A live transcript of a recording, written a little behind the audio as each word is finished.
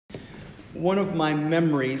One of my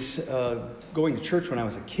memories going to church when I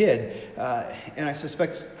was a kid, and I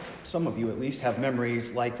suspect some of you at least have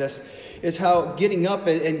memories like this, is how getting up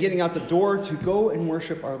and getting out the door to go and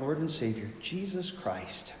worship our Lord and Savior, Jesus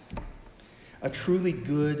Christ, a truly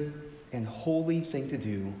good and holy thing to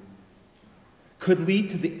do, could lead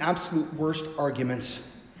to the absolute worst arguments.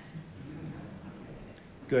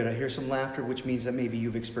 Good, I hear some laughter, which means that maybe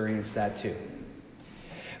you've experienced that too.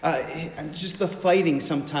 Just the fighting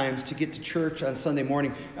sometimes to get to church on Sunday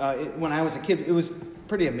morning. When I was a kid, it was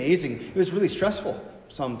pretty amazing. It was really stressful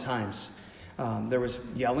sometimes. There was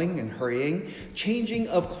yelling and hurrying, changing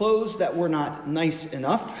of clothes that were not nice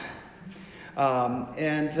enough.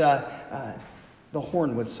 And the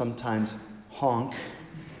horn would sometimes honk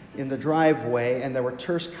in the driveway, and there were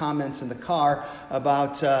terse comments in the car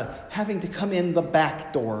about having to come in the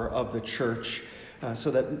back door of the church so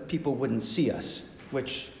that people wouldn't see us,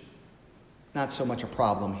 which not so much a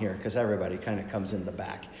problem here because everybody kind of comes in the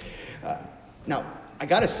back. Now, I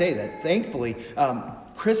got to say that thankfully,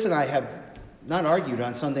 Chris and I have not argued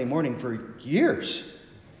on Sunday morning for years.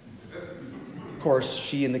 Of course,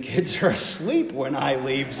 she and the kids are asleep when I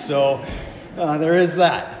leave, so there is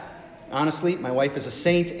that. Honestly, my wife is a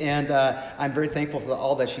saint, and I'm very thankful for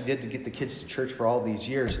all that she did to get the kids to church for all these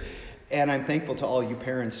years. And I'm thankful to all you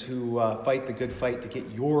parents who fight the good fight to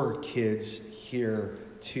get your kids here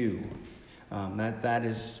too. That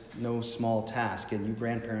is no small task. And you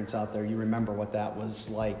grandparents out there, you remember what that was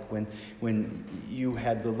like when you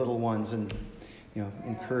had the little ones and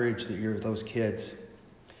encouraged those kids.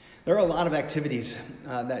 There are a lot of activities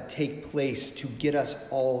that take place to get us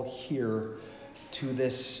all here to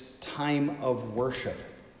this time of worship.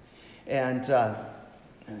 And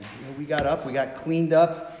we got up, we got cleaned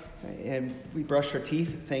up, and we brushed our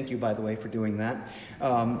teeth. Thank you, by the way, for doing that.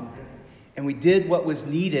 And we did what was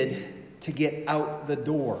needed to get out the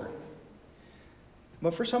door.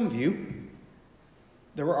 But for some of you,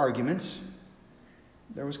 there were arguments,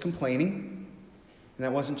 there was complaining, and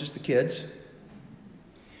that wasn't just the kids.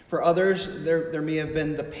 For others, there may have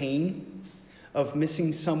been the pain of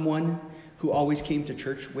missing someone who always came to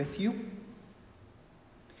church with you.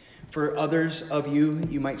 For others of you,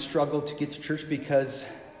 you might struggle to get to church because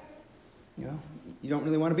you don't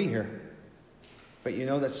really want to be here. But you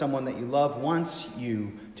know that someone that you love wants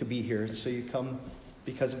you to be here, so you come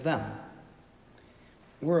because of them.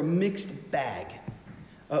 We're a mixed bag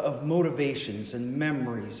of motivations and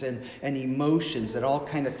memories and emotions that all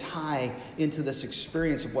kind of tie into this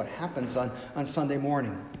experience of what happens on Sunday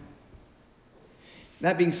morning.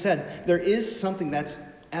 That being said, there is something that's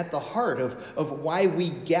at the heart of why we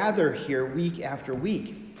gather here week after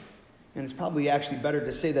week. And it's probably actually better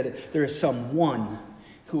to say that there is someone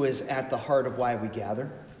who is at the heart of why we gather.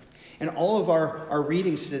 And all of our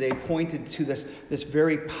readings today pointed to this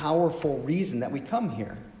very powerful reason that we come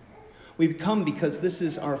here. We come because this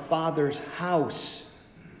is our Father's house.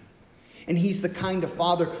 And He's the kind of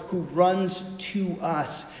Father who runs to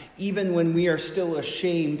us even when we are still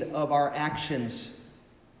ashamed of our actions.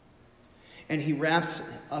 And He wraps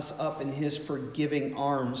us up in His forgiving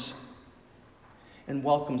arms and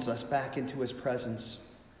welcomes us back into His presence.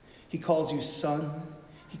 He calls you son.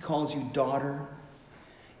 He calls you daughter,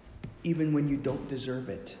 even when you don't deserve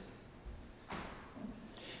it.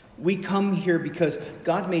 We come here because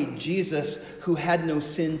God made Jesus, who had no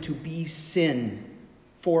sin, to be sin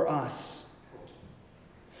for us,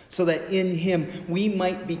 so that in Him we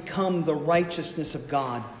might become the righteousness of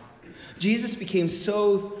God. Jesus became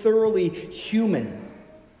so thoroughly human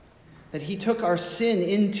that He took our sin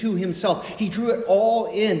into Himself. He drew it all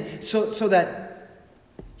in so that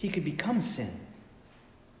He could become sin.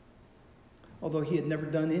 Although He had never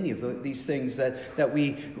done any of these things that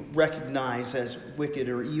we recognize as wicked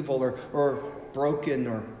or evil or broken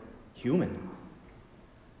or human.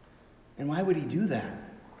 And why would He do that?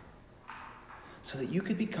 So that you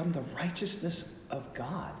could become the righteousness of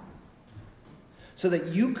God. So that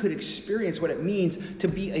you could experience what it means to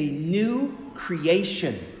be a new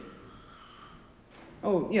creation.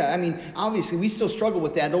 Oh, yeah, obviously we still struggle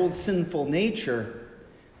with that old sinful nature.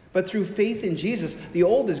 But through faith in Jesus, the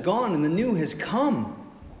old is gone and the new has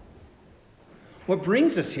come. What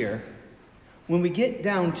brings us here, when we get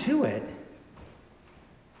down to it,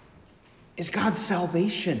 is God's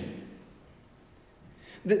salvation.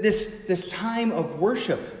 This time of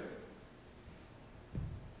worship,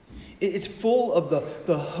 it's full of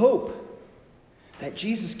the hope that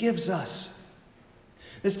Jesus gives us.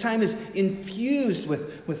 This time is infused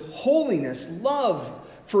with holiness, love,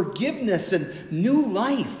 forgiveness, and new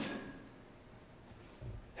life.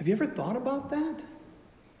 Have you ever thought about that?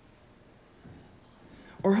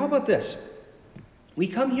 Or how about this? We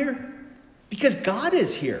come here Because God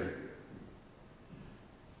is here.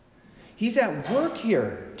 He's at work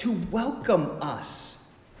here to welcome us,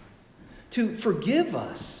 to forgive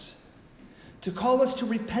us, to call us to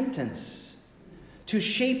repentance, to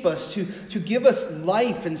shape us, to give us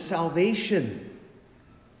life and salvation.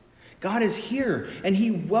 God is here, and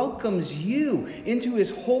he welcomes you into his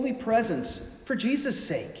holy presence for Jesus'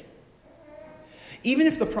 sake. Even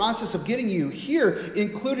if the process of getting you here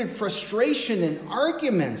included frustration and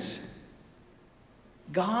arguments,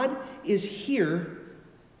 God is here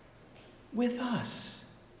with us.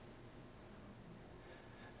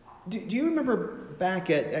 Do you remember back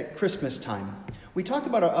at Christmas time, we talked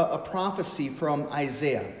about a prophecy from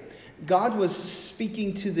Isaiah. God was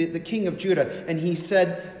speaking to the king of Judah, and he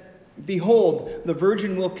said, "Behold, the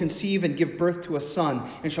virgin will conceive and give birth to a son,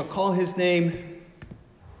 and shall call his name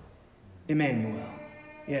Emmanuel."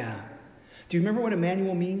 Yeah. Do you remember what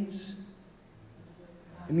Emmanuel means?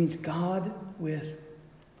 It means God with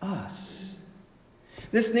us.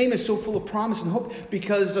 This name is so full of promise and hope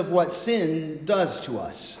because of what sin does to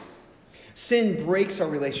us. Sin breaks our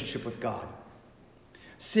relationship with God.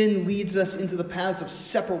 Sin leads us into the paths of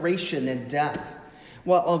separation and death,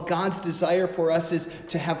 while God's desire for us is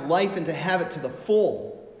to have life and to have it to the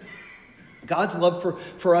full. God's love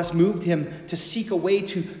for us moved him to seek a way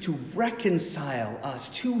to reconcile us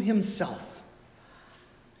to himself,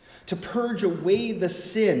 to purge away the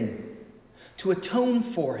sin, to atone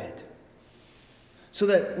for it, so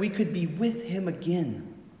that we could be with him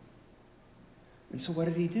again. And so what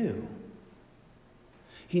did he do?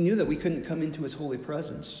 He knew that we couldn't come into his holy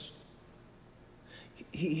presence.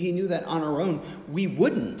 He knew that on our own, we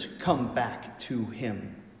wouldn't come back to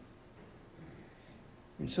him.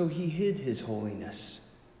 And so he hid his holiness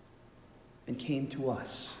and came to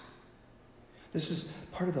us. This is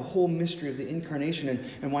part of the whole mystery of the incarnation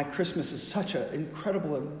and why Christmas is such an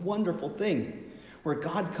incredible and wonderful thing, where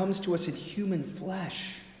God comes to us in human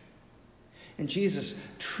flesh. And Jesus,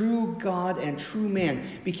 true God and true man,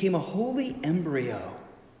 became a holy embryo.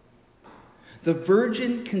 The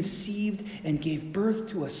virgin conceived and gave birth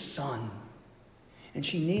to a son, and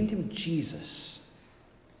she named him Jesus,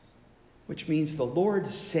 which means the Lord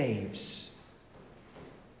saves.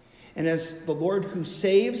 And as the Lord who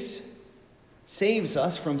saves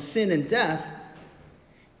us from sin and death,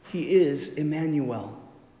 he is Emmanuel,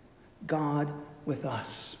 God with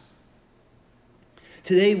us.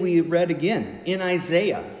 Today we read again in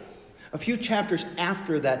Isaiah, a few chapters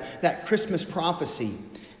after that Christmas prophecy,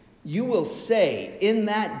 "You will say in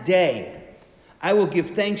that day, I will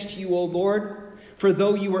give thanks to you, O Lord, for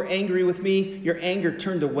though you were angry with me, your anger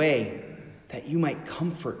turned away, that you might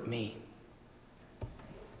comfort me."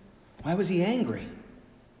 Why was he angry?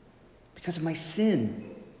 Because of my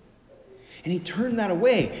sin. And he turned that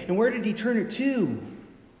away. And where did he turn it to?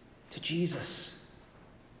 To Jesus,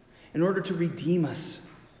 in order to redeem us.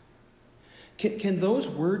 Can those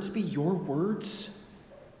words be your words?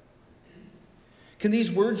 Can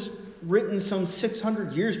these words, written some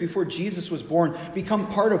 600 years before Jesus was born, become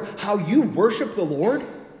part of how you worship the Lord?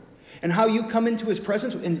 And how you come into his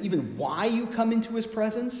presence, and even why you come into his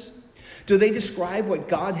presence? Do they describe what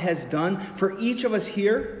God has done for each of us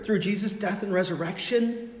here through Jesus' death and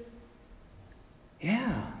resurrection?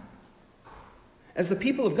 Yeah. As the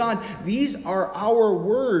people of God, these are our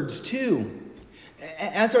words too,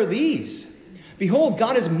 as are these. "Behold,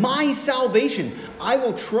 God is my salvation. I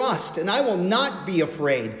will trust and I will not be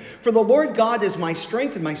afraid. For the Lord God is my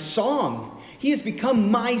strength and my song. He has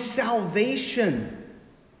become my salvation."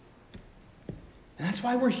 And that's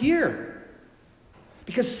why we're here.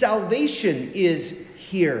 Because salvation is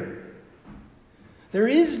here. There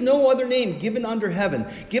is no other name given under heaven,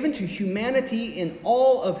 given to humanity in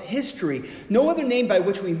all of history, no other name by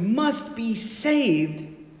which we must be saved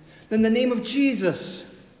than the name of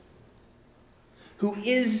Jesus, who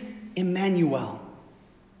is Emmanuel,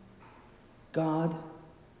 God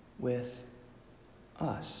with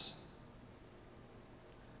us.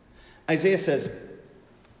 Isaiah says,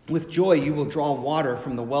 "With joy you will draw water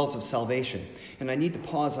from the wells of salvation." And I need to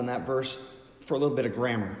pause on that verse for a little bit of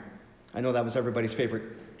grammar. I know that was everybody's favorite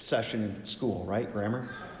session in school, right? Grammar.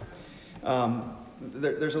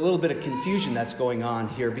 There's a little bit of confusion that's going on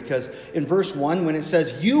here, because in verse 1, when it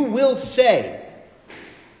says, "You will say,"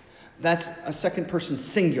 that's a second person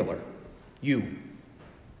singular, you.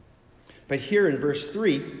 But here in verse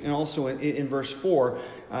 3, and also in verse 4,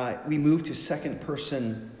 we move to second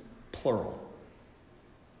person plural.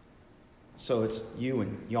 So it's you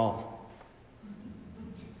and y'all.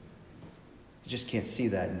 You just can't see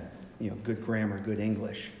that in good grammar, good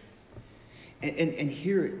English. And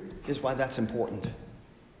here is why that's important.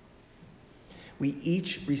 we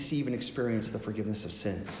each receive and experience the forgiveness of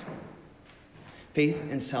sins. Faith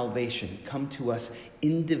and salvation come to us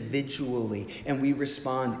individually, and we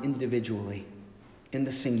respond individually in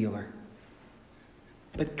the singular.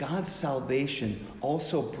 But God's salvation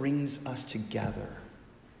also brings us together.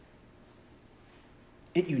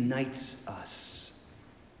 It unites us.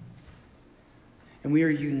 And we are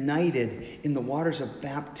united in the waters of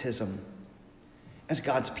baptism as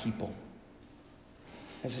God's people,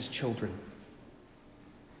 as his children,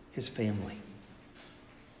 his family.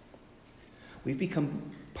 We've become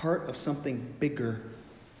part of something bigger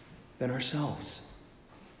than ourselves,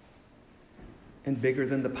 and bigger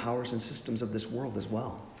than the powers and systems of this world as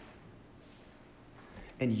well.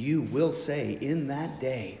 And you will say in that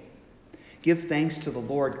day, give thanks to the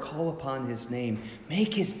Lord, call upon his name,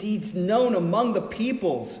 make his deeds known among the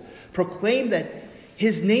peoples, proclaim that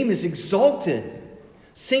his name is exalted,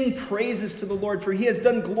 sing praises to the Lord, for he has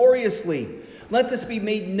done gloriously. Let this be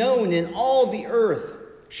made known in all the earth.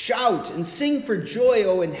 Shout and sing for joy,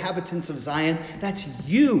 O inhabitants of Zion. That's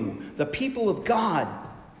you, the people of God.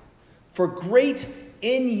 For great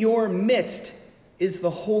in your midst is the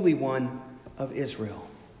Holy One of Israel.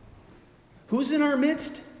 Who's in our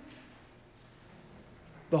midst?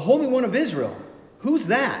 The Holy One of Israel. Who's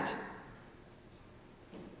that?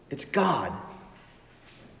 It's God.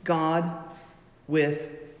 God with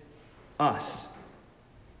us.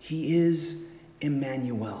 He is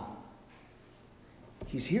Emmanuel.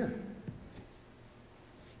 He's here.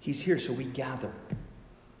 He's here, so we gather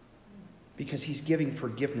because he's giving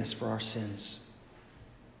forgiveness for our sins.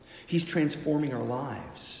 He's transforming our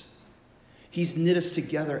lives. He's knit us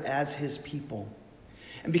together as his people.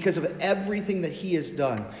 And because of everything that he has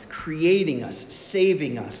done, creating us,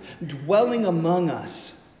 saving us, dwelling among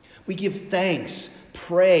us, we give thanks,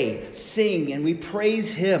 pray, sing, and we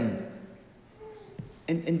praise him.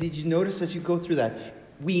 And did you notice as you go through that,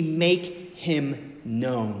 we make him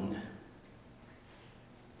known.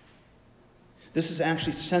 This is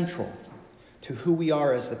actually central to who we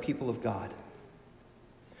are as the people of God.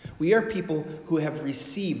 We are people who have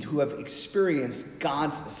received, who have experienced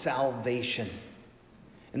God's salvation.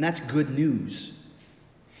 And that's good news.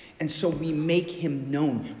 And so we make him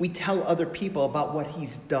known. We tell other people about what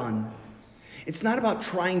he's done. It's not about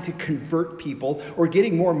trying to convert people or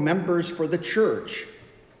getting more members for the church.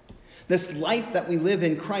 This life that we live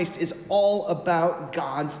in Christ is all about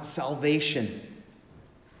God's salvation.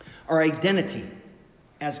 Our identity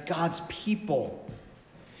as God's people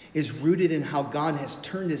is rooted in how God has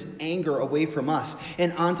turned his anger away from us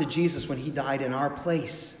and onto Jesus when he died in our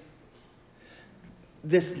place.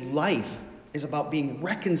 This life is about being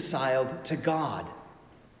reconciled to God.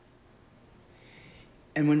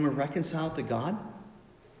 And when we're reconciled to God,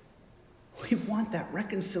 we want that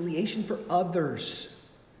reconciliation for others.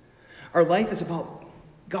 Our life is about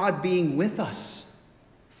God being with us.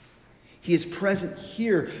 He is present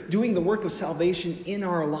here, doing the work of salvation in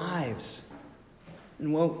our lives.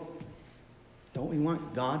 And well, don't we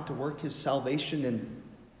want God to work his salvation in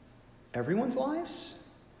everyone's lives?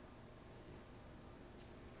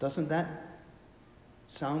 Doesn't that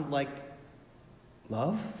sound like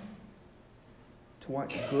love? To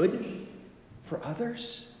want good for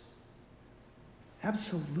others?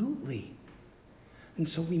 Absolutely. And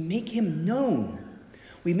so we make him known.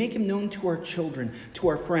 We make him known to our children, to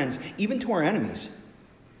our friends, even to our enemies.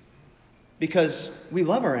 Because we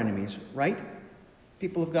love our enemies, right?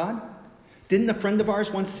 People of God? Didn't a friend of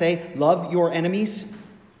ours once say, love your enemies?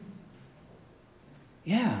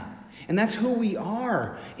 Yeah. And that's who we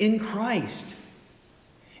are in Christ.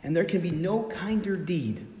 And there can be no kinder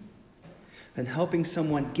deed than helping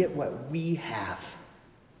someone get what we have.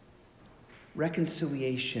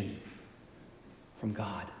 Reconciliation from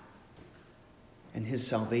God and his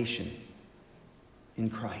salvation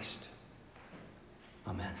in Christ.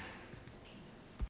 Amen.